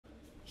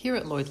Here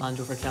at Lloyd Land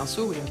Rover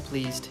Kelso, we are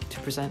pleased to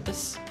present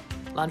this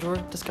Land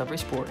Rover Discovery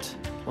Sport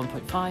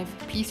 1.5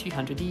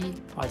 P300e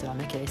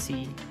R-Dynamic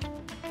SE,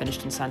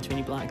 finished in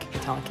Santorini Black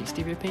Metallic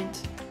exterior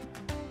paint,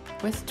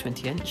 with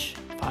 20-inch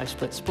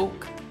 5-split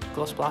spoke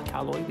gloss black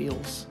alloy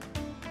wheels.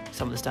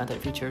 Some of the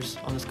standout features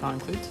on this car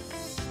include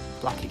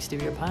black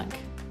exterior pack,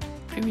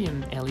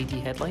 premium LED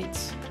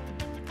headlights,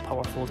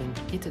 power folding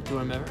heated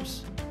door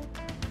mirrors,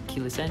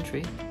 keyless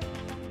entry,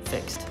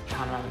 fixed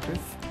panoramic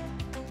roof,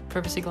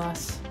 privacy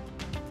glass,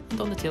 and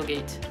on the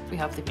tailgate we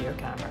have the rear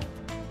camera.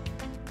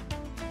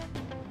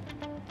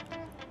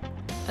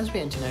 As we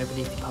enter now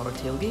beneath the powered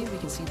tailgate, we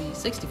can see the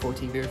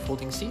 60/40 rear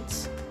folding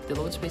seats, the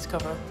load space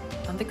cover,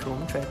 and the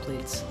chrome tread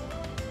plates.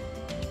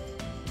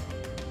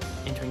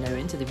 Entering now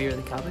into the rear of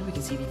the cabin, we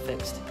can see the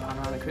fixed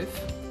panoramic roof,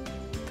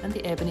 and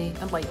the ebony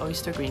and light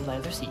oyster grained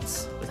leather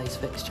seats with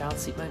ice-fixed child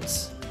seat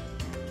mounts,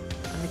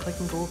 and the click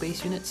and go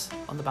base units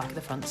on the back of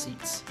the front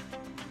seats.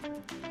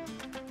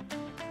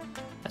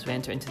 As we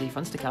enter into the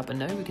front of the cabin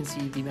now, we can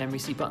see the memory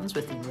seat buttons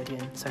with the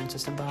Meridian sound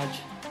system badge,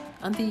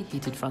 and the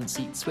heated front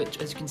seats, which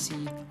as you can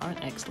see are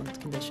in excellent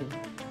condition.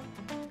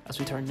 As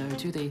we turn now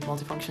to the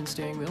multifunction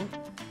steering wheel,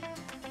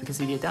 we can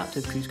see the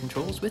adaptive cruise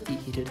controls with the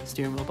heated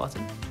steering wheel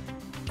button,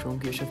 chrome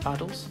gear shift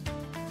paddles,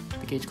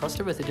 the gauge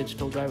cluster with the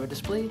digital driver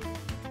display,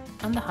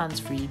 and the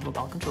hands-free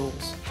mobile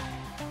controls.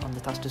 On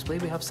the touch display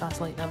we have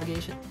satellite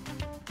navigation,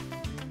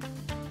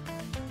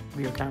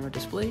 rear camera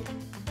display,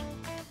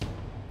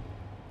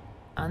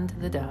 and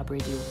the DAB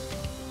radio.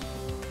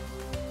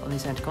 On the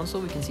centre console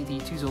we can see the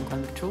 2-zone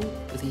climate control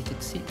with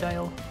heated seat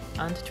dial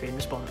and train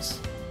response.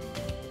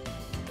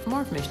 For more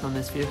information on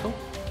this vehicle,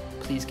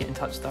 please get in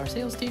touch with our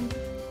sales team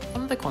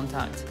on the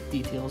contact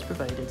details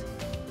provided.